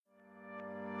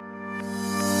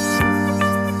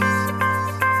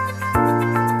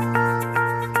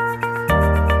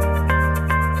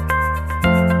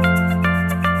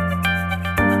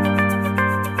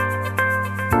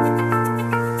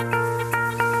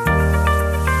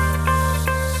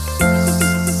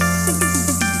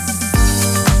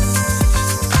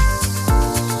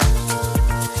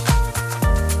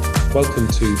Welcome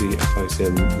to the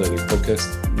FICM Learning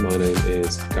Podcast. My name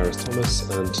is Gareth Thomas,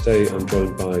 and today I'm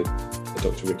joined by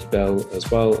Dr. Ricky Bell as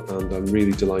well, and I'm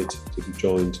really delighted to be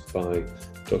joined by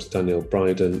Dr. Danielle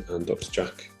Bryden and Dr.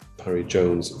 Jack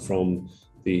Parry-Jones from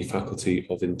the Faculty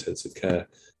of Intensive Care.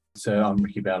 So I'm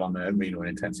Ricky Bell, I'm a renal and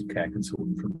intensive care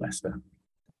consultant from Leicester.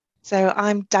 So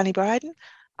I'm Danny Bryden.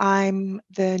 I'm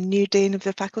the new Dean of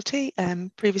the faculty.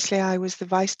 Previously I was the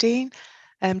Vice Dean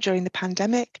during the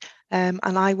pandemic, and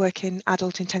I work in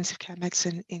adult intensive care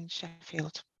medicine in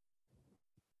Sheffield.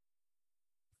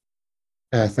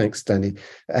 Thanks, Danny.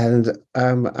 And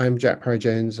I'm Jack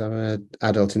Parry-Jones. I'm an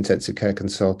adult intensive care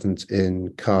consultant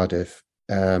in Cardiff.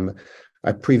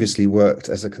 I previously worked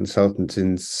as a consultant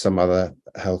in some other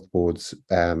health boards,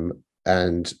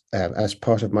 and as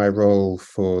part of my role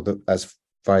as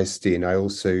Vice Dean, I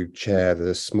also chair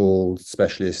the Small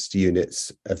Specialist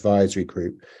Units Advisory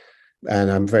Group,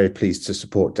 and I'm very pleased to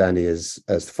support Danny as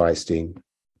the Vice Dean.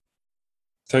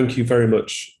 Thank you very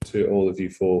much to all of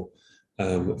you for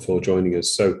joining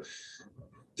us. So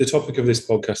the topic of this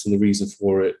podcast and the reason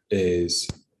for it is,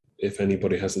 if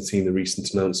anybody hasn't seen the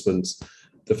recent announcements,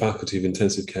 the Faculty of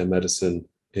Intensive Care Medicine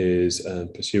is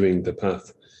pursuing the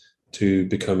path to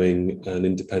becoming an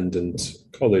independent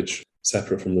college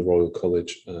separate from the Royal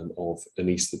College of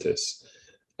Anaesthetists,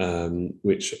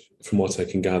 which, from what I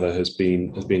can gather, has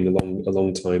been a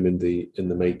long time in the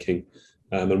making.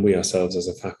 And we ourselves, as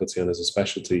a faculty and as a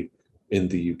specialty in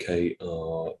the UK,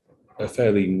 are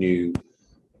fairly new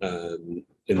in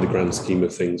the grand scheme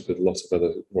of things, with lots of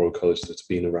other Royal Colleges that have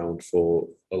been around for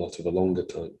a lot of a longer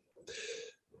time.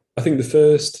 I think the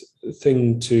first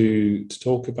thing to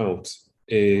talk about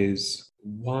is,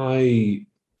 why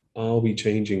are we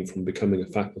changing from becoming a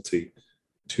faculty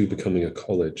to becoming a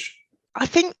college? I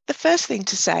think the first thing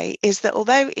to say is that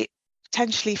although it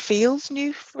potentially feels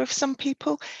new for some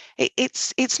people,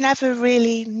 it's never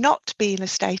really not been a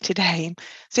stated aim.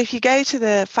 So if you go to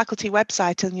the faculty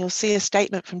website, and you'll see a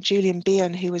statement from Julian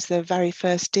Behan, who was the very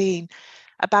first dean,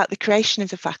 about the creation of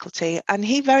the faculty, and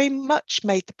he very much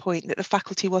made the point that the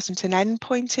faculty wasn't an end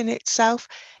point in itself,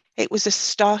 it was a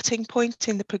starting point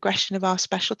in the progression of our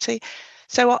specialty.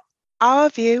 So our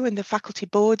view, and the faculty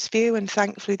board's view, and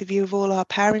thankfully the view of all our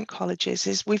parent colleges,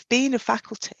 is we've been a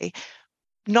faculty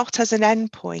not as an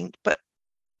end point, but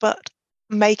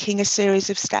making a series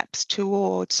of steps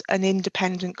towards an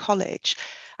independent college.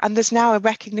 And there's now a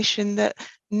recognition that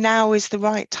now is the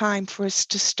right time for us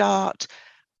to start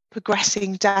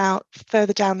progressing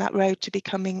further down that road to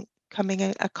becoming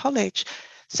a college.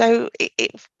 So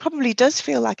it probably does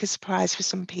feel like a surprise for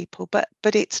some people, but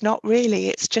it's not really.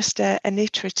 It's just an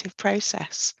iterative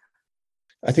process.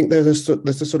 I think there's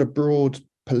a sort of broad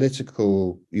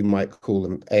political, you might call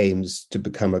them, aims to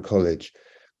become a college,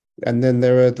 and then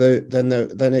there's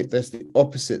the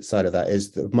opposite side of that,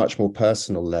 is the much more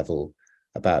personal level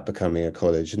about becoming a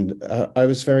college. And I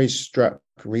was very struck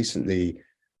recently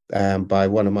by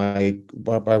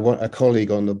a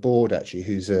colleague on the board, actually,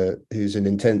 who's an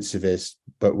intensivist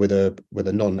but with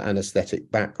a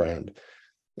non-anaesthetic background.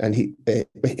 And he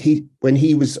when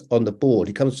he was on the board,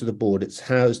 he comes to the board, it's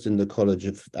housed in the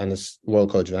Royal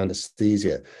College of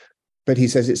Anaesthesia, but he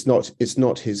says it's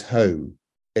not his home.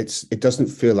 It doesn't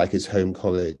feel like his home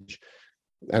college.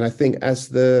 And I think as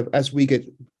the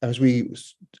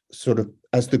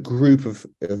group of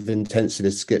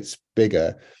intensivists gets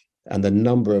bigger, and the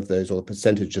number of those, or the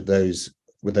percentage of those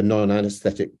with a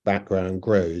non-anaesthetic background,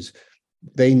 grows,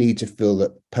 they need to feel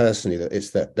that personally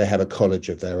that they have a college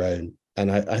of their own.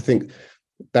 And I think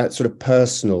that sort of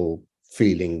personal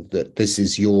feeling that this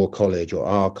is your college or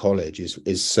our college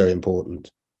is so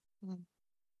important.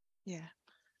 Yeah.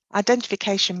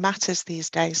 Identification matters these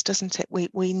days, doesn't it?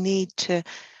 We need to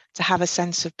have a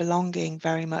sense of belonging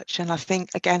very much. And I think,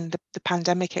 again, the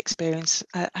pandemic experience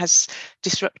has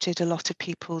disrupted a lot of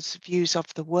people's views of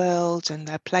the world and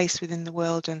their place within the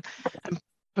world, and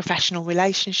professional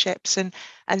relationships. And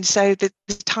so the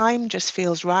time just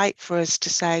feels right for us to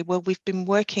say, well, we've been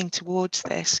working towards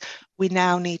this. We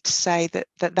now need to say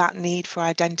that need for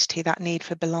identity, that need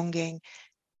for belonging,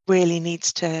 really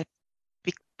needs to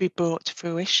be brought to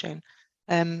fruition.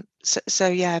 So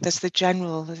yeah, there's the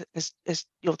general, as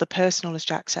the personal, as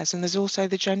Jack says, and there's also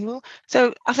the general.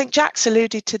 So I think Jack's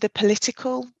alluded to the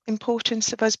political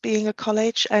importance of us being a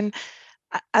college, and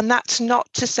that's not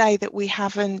to say that we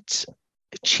haven't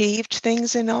achieved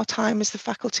things in our time as the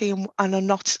faculty and are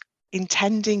not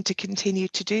intending to continue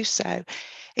to do so.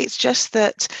 It's just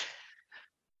that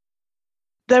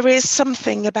There is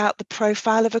something about the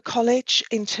profile of a college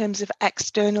in terms of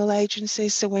external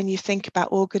agencies. So when you think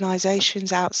about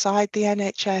organisations outside the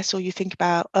NHS, or you think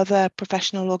about other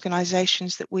professional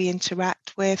organisations that we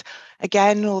interact with,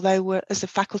 again, although as a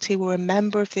faculty we're a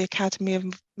member of the Academy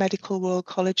of Medical Royal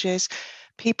Colleges,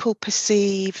 people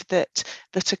perceive that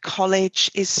a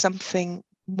college is something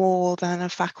more than a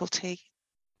faculty,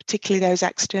 particularly those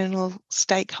external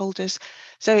stakeholders.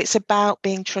 So it's about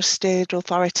being trusted,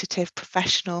 authoritative,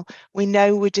 professional. We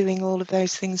know we're doing all of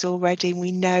those things already.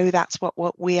 We know that's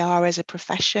what we are as a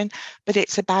profession, but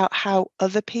it's about how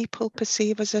other people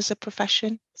perceive us as a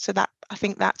profession. So that, I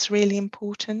think that's really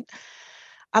important.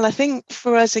 And I think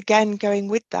for us, again, going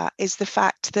with that is the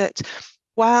fact that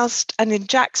whilst, and in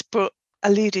Jack's book,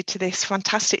 alluded to this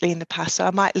fantastically in the past, so I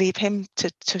might leave him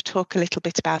to talk a little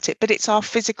bit about it, but it's our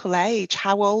physical age,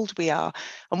 how old we are,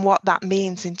 and what that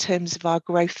means in terms of our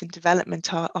growth and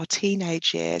development, our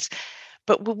teenage years.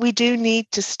 But we do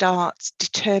need to start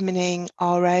determining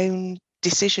our own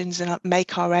decisions and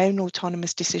make our own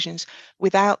autonomous decisions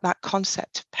without that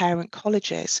concept of parent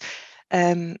colleges,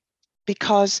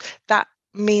 because that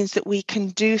means that we can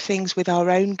do things with our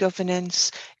own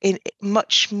governance in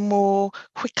much more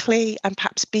quickly and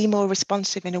perhaps be more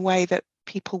responsive in a way that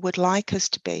people would like us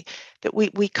to be, that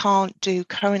we can't do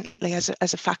currently as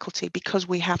a faculty, because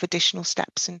we have additional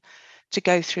steps and to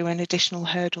go through and additional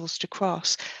hurdles to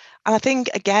cross. And I think,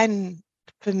 again,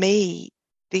 for me,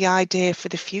 the idea for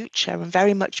the future, and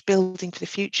very much building for the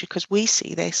future, because we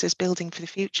see this as building for the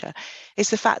future, is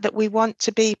the fact that we want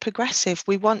to be progressive.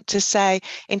 We want to say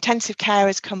intensive care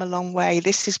has come a long way.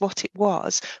 This is what it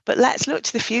was, but let's look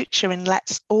to the future and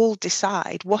let's all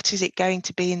decide what is it going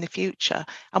to be in the future,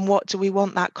 and what do we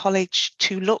want that college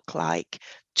to look like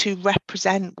to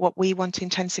represent what we want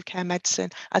intensive care medicine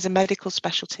as a medical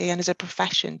specialty and as a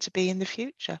profession to be in the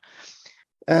future.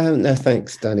 No,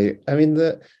 thanks, Danny. I mean,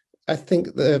 I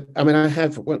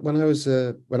have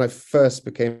when I first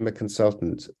became a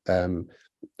consultant, I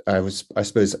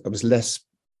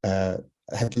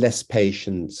had less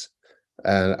patience,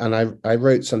 and I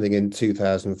wrote something in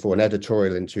 2004, an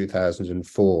editorial in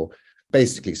 2004,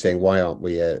 basically saying, why aren't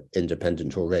we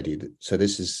independent already? So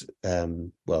this is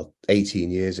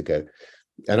 18 years ago,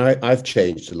 and I've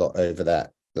changed a lot over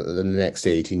the next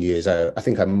 18 years. I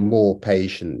think I'm more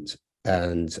patient.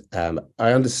 And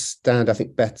I understand, I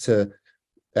think, better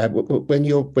when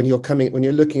you're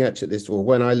looking at this, or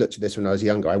when I looked at this when I was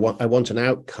younger, I want an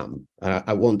outcome.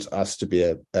 I want us to be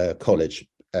a college,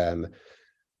 and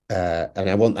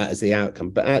I want that as the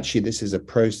outcome. But actually, this is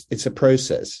it's a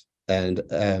process, and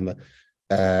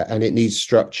it needs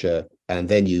structure, and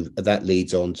then that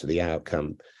leads on to the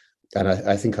outcome. And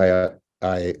I think I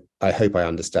hope I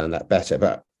understand that better.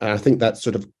 But I think that's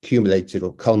sort of accumulated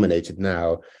or culminated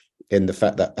now in the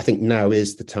fact that I think now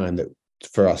is the time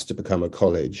for us to become a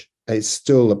college. It's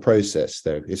still a process,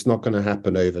 though. It's not going to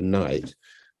happen overnight,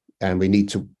 and we need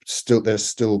to there's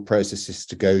still processes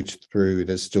to go through.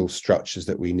 There's still structures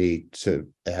that we need to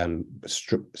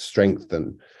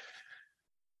strengthen.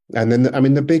 And then, I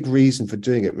mean, the big reason for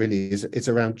doing it really is it's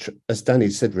around, as Danny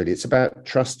said, really, it's about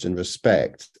trust and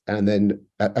respect. And then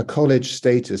a college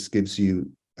status gives you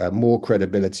more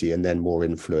credibility and then more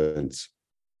influence.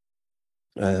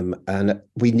 And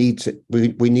we need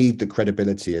the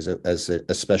credibility as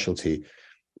a specialty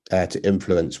to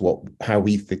influence how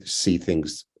we see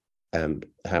things,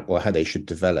 how they should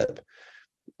develop.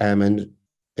 And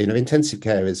intensive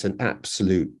care is an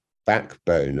absolute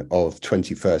backbone of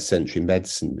 21st century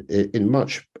medicine,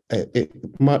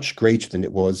 much greater than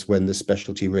it was when the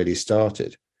specialty really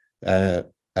started. We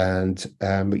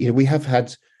have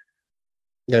had,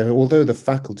 although the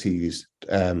faculties,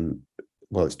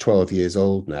 it's 12 years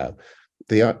old now,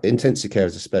 the intensive care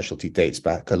as a specialty dates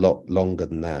back a lot longer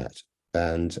than that.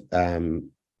 And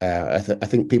I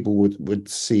think people would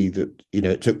see that,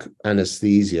 it took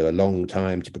anesthesia a long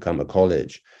time to become a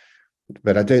college.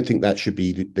 But I don't think that should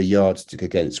be the yardstick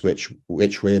against which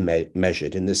we're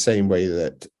measured, in the same way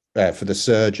that for the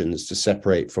surgeons to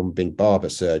separate from being barber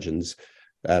surgeons,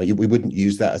 we wouldn't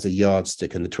use that as a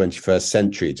yardstick in the 21st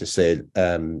century to say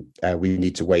we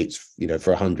need to wait,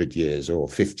 for 100 years or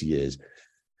 50 years.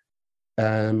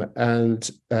 The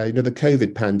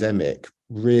COVID pandemic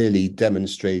really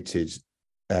demonstrated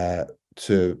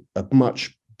to a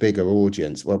much bigger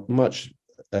audience, much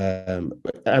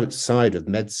outside of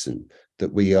medicine,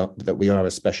 that we are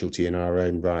a specialty in our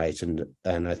own right, and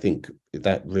I think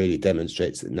that really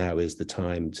demonstrates that now is the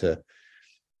time to.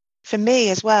 For me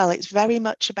as well, it's very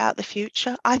much about the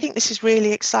future. I think this is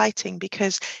really exciting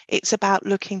because it's about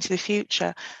looking to the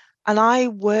future. And I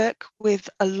work with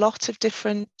a lot of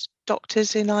different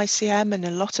doctors in ICM and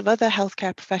a lot of other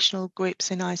healthcare professional groups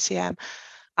in ICM,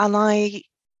 and I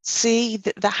see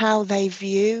that how they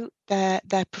view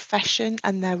their profession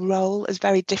and their role as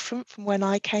very different from when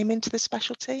I came into the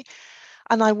specialty.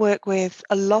 And I work with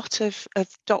a lot of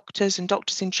doctors and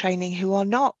doctors in training who are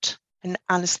not an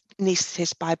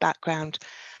anaesthetist by background.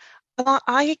 And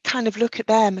I kind of look at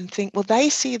them and think, well, they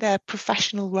see their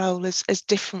professional role as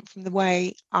different from the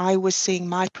way I was seeing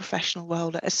my professional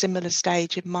role at a similar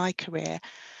stage in my career.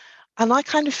 And I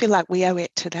kind of feel like we owe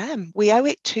it to them. We owe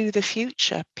it to the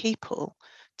future people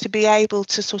to be able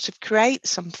to sort of create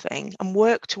something and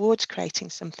work towards creating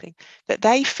something that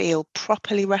they feel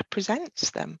properly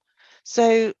represents them.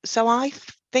 So I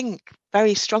think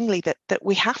very strongly that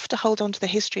we have to hold on to the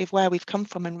history of where we've come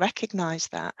from and recognise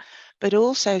that, but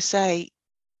also say,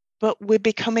 but we're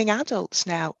becoming adults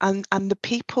now, and the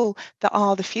people that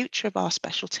are the future of our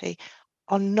specialty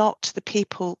are not the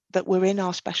people that were in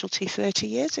our specialty 30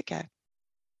 years ago.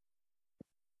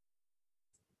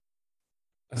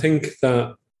 I think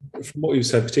that from what you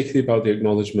said, particularly about the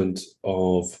acknowledgement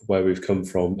of where we've come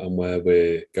from and where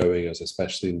we're going as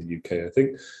especially in the UK, I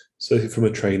think so from a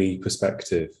trainee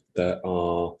perspective, there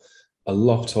are a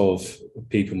lot of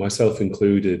people, myself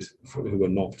included, who are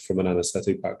not from an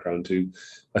anaesthetic background, who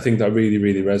I think that really,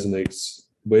 really resonates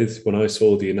with. When I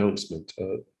saw the announcement,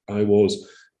 I was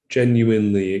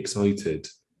genuinely excited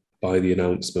by the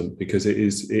announcement, because it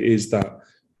is that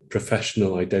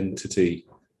professional identity.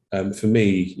 For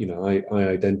me, I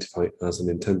identify as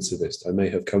an intensivist. I may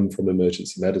have come from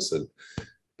emergency medicine,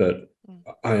 but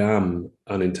I am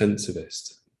an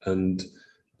intensivist. And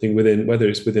I think whether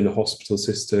it's within a hospital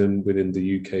system, within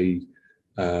the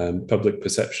UK public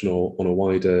perception, or on a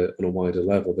wider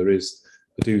level,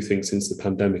 I do think since the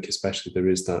pandemic especially, there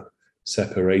is that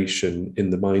separation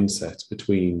in the mindset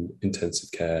between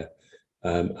intensive care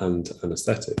and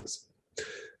anaesthetics.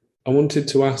 I wanted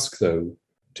to ask though,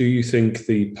 do you think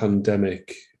the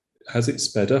pandemic, has it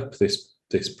sped up this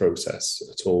process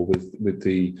at all with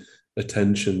the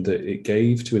attention that it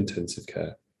gave to intensive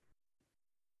care?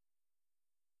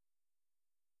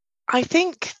 I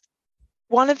think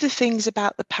one of the things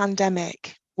about the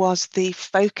pandemic was the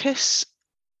focus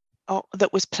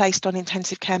that was placed on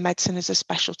intensive care medicine as a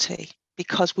specialty,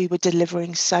 because we were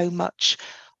delivering so much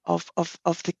of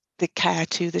the care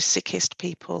to the sickest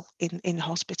people in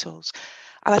hospitals.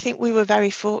 And I think we were very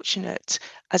fortunate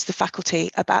as the faculty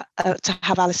to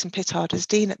have Alison Pittard as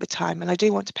Dean at the time. And I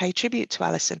do want to pay tribute to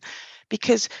Alison,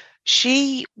 because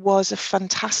she was a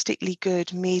fantastically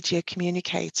good media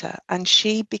communicator, and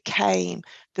she became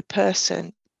the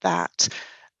person that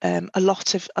a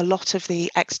lot of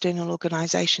the external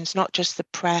organisations, not just the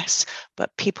press,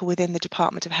 but people within the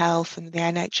Department of Health and the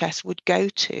NHS would go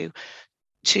to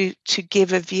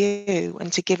give a view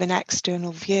and to give an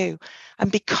external view.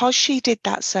 And because she did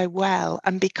that so well,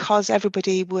 and because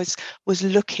everybody was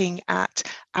looking at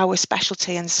our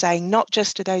specialty and saying, not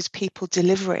just are those people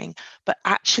delivering, but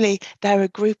actually they're a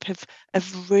group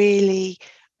of really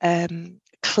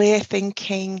clear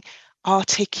thinking,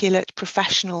 articulate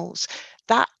professionals,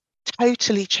 that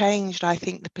totally changed, I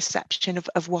think, the perception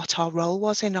of what our role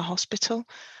was in a hospital.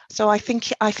 So I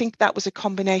think that was a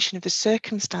combination of the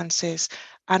circumstances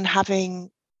and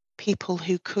having people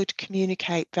who could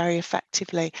communicate very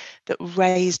effectively that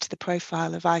raised the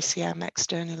profile of ICM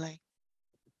externally.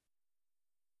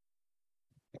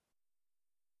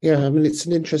 Yeah, I mean, it's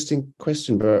an interesting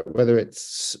question, but whether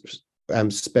it's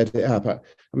sped it up. I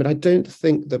mean, I don't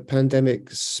think the pandemic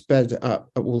has sped up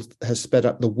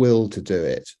the will to do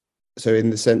it. So in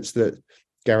the sense that,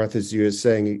 Gareth, as you were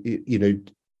saying,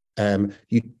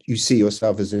 you see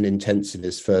yourself as an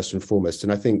intensivist first and foremost.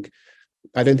 And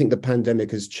I don't think the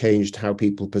pandemic has changed how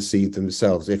people perceive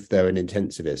themselves if they're an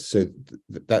intensivist. So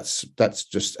that's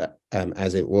just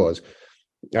as it was.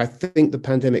 I think the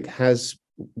pandemic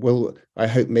will, I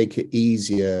hope, make it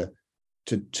easier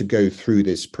to go through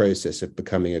this process of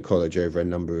becoming a college over a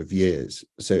number of years.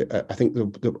 So I think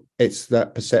it's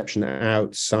that perception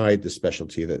outside the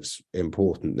specialty that's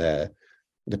important there.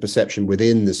 The perception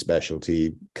within the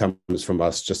specialty comes from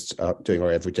us just doing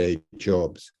our everyday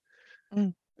jobs.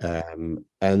 And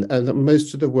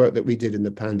most of the work that we did in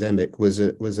the pandemic was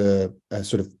a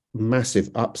sort of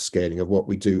massive upscaling of what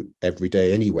we do every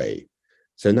day anyway.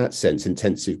 So in that sense,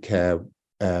 intensive care,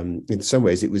 in some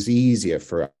ways, it was easier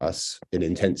for us in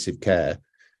intensive care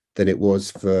than it was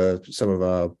for some of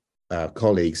our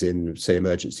colleagues in, say,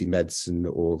 emergency medicine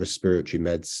or respiratory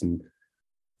medicine.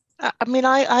 I mean,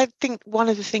 I think one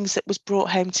of the things that was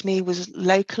brought home to me was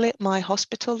locally at my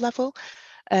hospital level.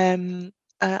 I'm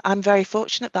very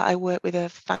fortunate that I work with a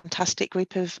fantastic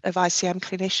group of ICM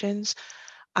clinicians,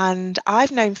 And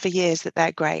I've known for years that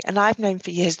they're great, and I've known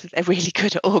for years that they're really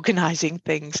good at organising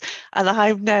things, and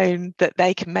I've known that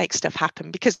they can make stuff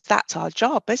happen because that's our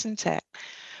job, isn't it?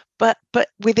 But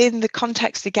within the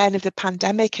context again of the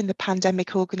pandemic and the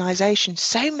pandemic organisation,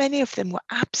 so many of them were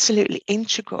absolutely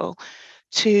integral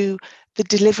to the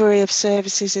delivery of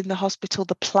services in the hospital,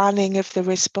 the planning of the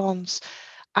response,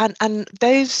 and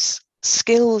those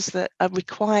skills that are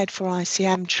required for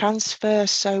ICM transfer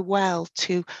so well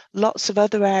to lots of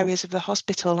other areas of the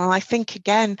hospital. And I think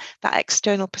again that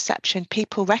external perception,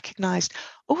 people recognised,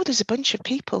 oh, there's a bunch of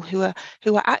people who are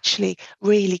actually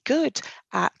really good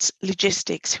at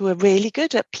logistics, who are really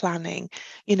good at planning,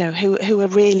 you know, who are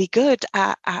really good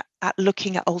at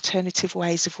looking at alternative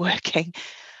ways of working.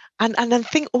 And I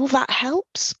think all that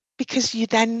helps because you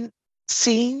then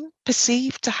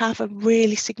perceived to have a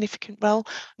really significant role,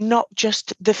 not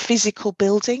just the physical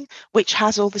building, which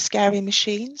has all the scary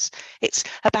machines. It's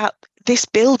about this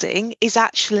building is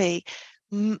actually,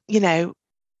 you know,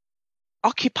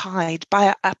 occupied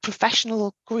by a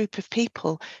professional group of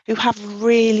people who have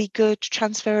really good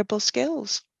transferable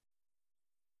skills.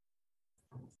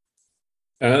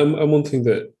 And one thing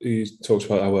that you talked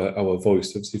about our voice,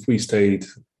 obviously, if we stayed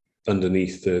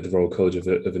underneath the Royal College of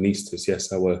Anaesthetists,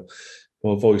 yes,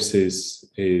 our voice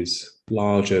is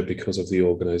larger because of the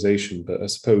organisation. But I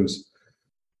suppose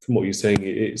from what you're saying,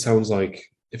 it sounds like,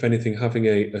 if anything, having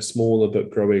a smaller but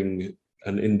growing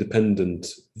and independent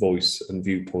voice and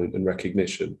viewpoint and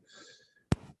recognition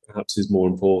perhaps is more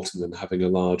important than having a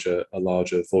larger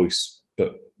voice,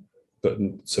 but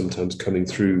sometimes coming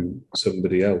through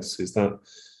somebody else. Is that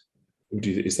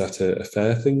a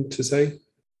fair thing to say?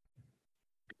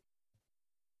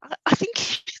 I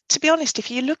think, to be honest,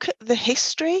 if you look at the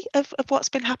history of what's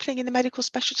been happening in the medical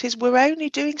specialties, we're only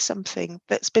doing something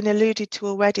that's been alluded to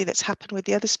already that's happened with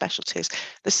the other specialties,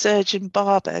 the surgeon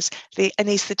barbers, the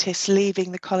anaesthetists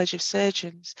leaving the College of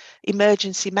Surgeons,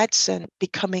 emergency medicine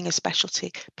becoming a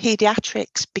specialty,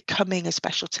 paediatrics becoming a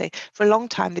specialty. For a long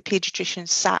time, the paediatricians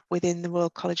sat within the Royal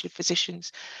College of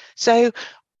Physicians. So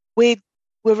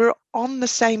we're on the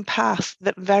same path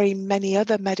that very many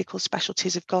other medical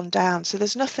specialties have gone down. So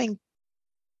there's nothing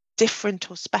different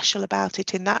or special about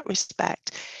it in that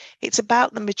respect. It's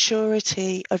about the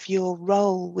maturity of your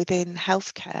role within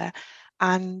healthcare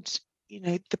and, you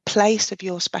know, the place of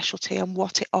your specialty and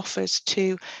what it offers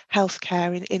to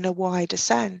healthcare in a wider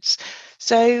sense.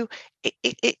 So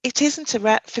it isn't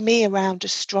for me around a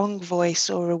strong voice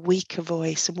or a weaker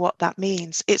voice and what that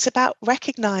means. It's about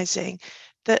recognizing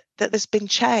that there's been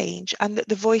change and that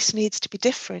the voice needs to be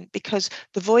different, because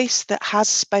the voice that has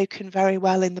spoken very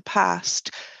well in the past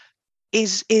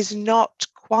is not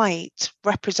quite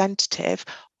representative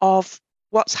of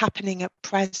what's happening at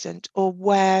present or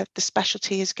where the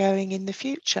specialty is going in the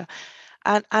future.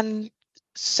 And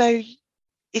so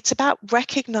it's about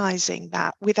recognizing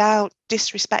that without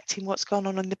disrespecting what's gone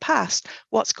on in the past.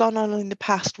 What's gone on in the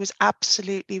past was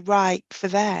absolutely right for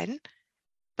then,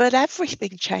 but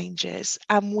everything changes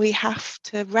and we have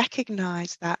to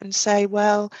recognize that and say,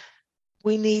 well,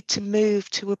 we need to move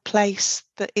to a place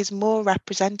that is more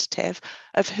representative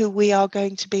of who we are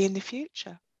going to be in the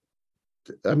future.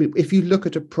 I mean, if you look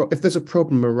at if there's a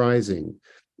problem arising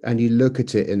and you look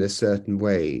at it in a certain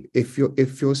way, if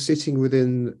you're sitting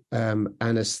within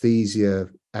anesthesia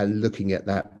and looking at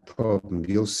that problem,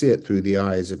 you'll see it through the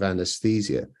eyes of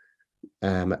anesthesia.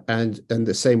 And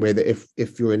the same way that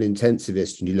if you're an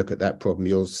intensivist and you look at that problem,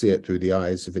 you'll see it through the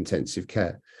eyes of intensive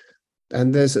care.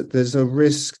 And there's a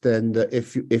risk then that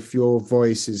if your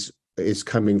voice is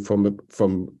coming from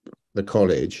the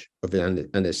College of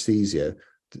Anaesthesia,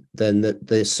 then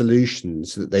the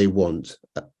solutions that they want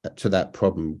to that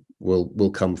problem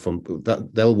will come from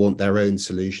that. They'll want their own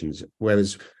solutions,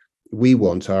 whereas we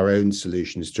want our own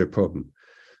solutions to a problem.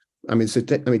 I mean,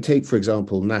 take, for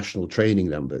example, national training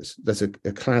numbers. That's a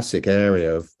classic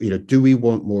area of, you know, do we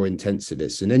want more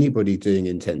intensivists? And anybody doing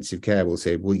intensive care will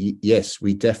say, well, yes,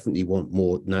 we definitely want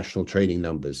more national training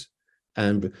numbers.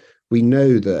 And we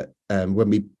know that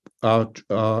when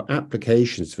our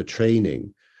applications for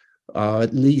training are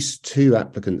at least 2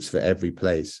 applicants for every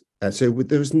place. So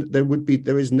there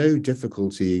is no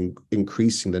difficulty in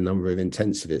increasing the number of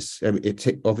intensivists. I mean,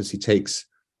 it obviously takes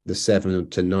the 7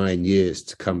 to 9 years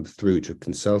to come through to a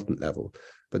consultant level,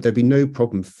 but there'd be no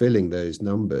problem filling those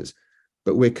numbers.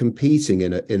 But we're competing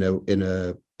as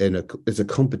a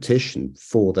competition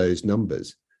for those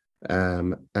numbers,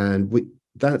 and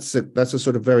that's a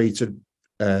sort of very sort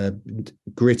of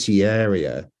gritty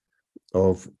area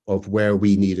of where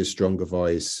we need a stronger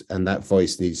voice, and that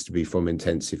voice needs to be from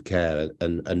intensive care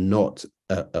and not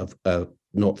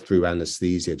through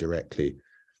anesthesia directly.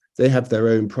 they have their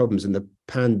own problems, and the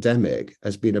pandemic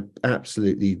has been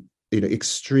absolutely,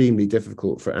 extremely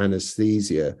difficult for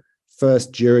anesthesia,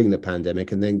 first during the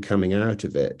pandemic and then coming out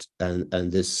of it,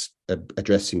 and this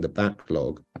addressing the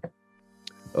backlog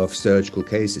of surgical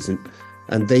cases,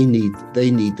 and they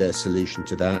need their solution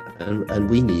to that, and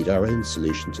we need our own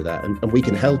solution to that, and we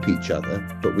can help each other,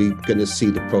 but we're going to see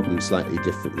the problem slightly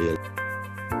differently.